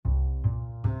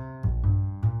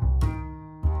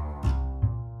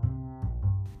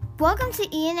Welcome to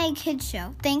E&A Kids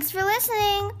Show. Thanks for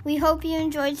listening. We hope you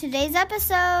enjoyed today's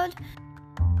episode.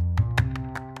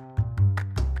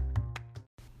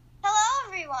 Hello,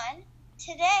 everyone.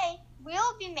 Today,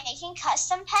 we'll be making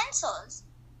custom pencils.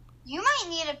 You might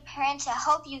need a parent to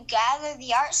help you gather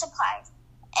the art supplies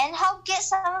and help get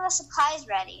some of the supplies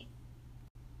ready.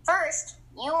 First,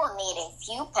 you will need a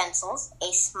few pencils,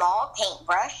 a small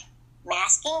paintbrush,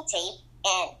 masking tape,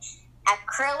 and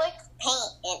acrylic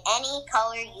paint in any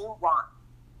color you want.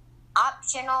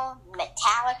 Optional,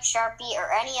 metallic Sharpie,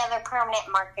 or any other permanent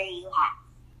marker you have.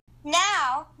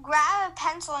 Now, grab a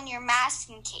pencil and your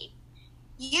masking tape.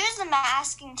 Use the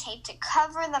masking tape to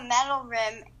cover the metal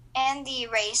rim and the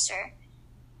eraser.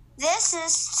 This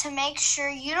is to make sure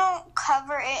you don't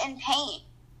cover it in paint.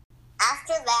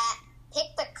 After that,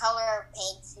 pick the color of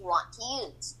paints you want to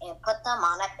use and put them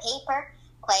on a paper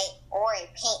plate or a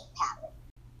paint palette.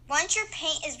 Once your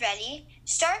paint is ready,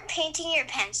 start painting your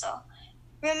pencil.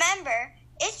 Remember,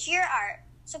 it's your art,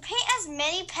 so paint as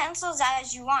many pencils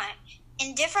as you want,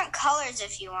 in different colors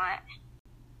if you want.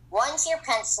 Once your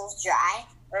pencil's dry,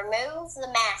 remove the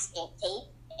masking tape,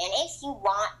 and if you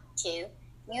want to,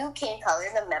 you can color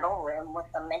the metal rim with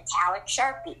a metallic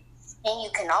Sharpie. And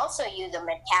you can also use a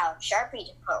metallic Sharpie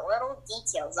to put little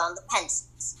details on the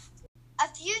pencils.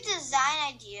 A few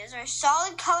design ideas are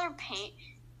solid color paint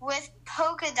with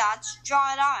polka dots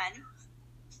drawn on.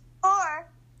 Or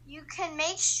you can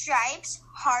make stripes,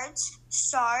 hearts,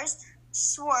 stars,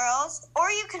 swirls,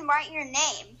 or you can write your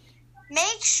name.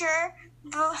 Make sure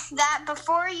that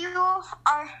before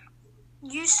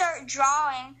you start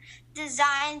drawing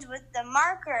designs with the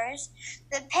markers,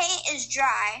 the paint is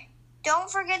dry.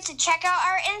 Don't forget to check out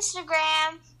our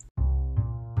Instagram.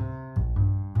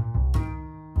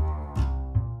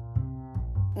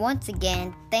 Once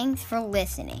again, thanks for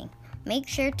listening. Make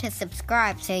sure to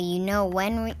subscribe so you know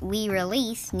when we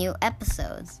release new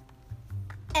episodes.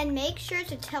 And make sure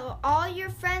to tell all your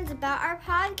friends about our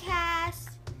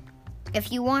podcast.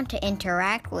 If you want to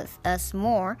interact with us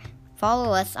more,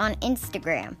 follow us on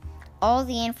Instagram. All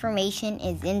the information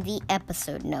is in the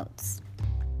episode notes.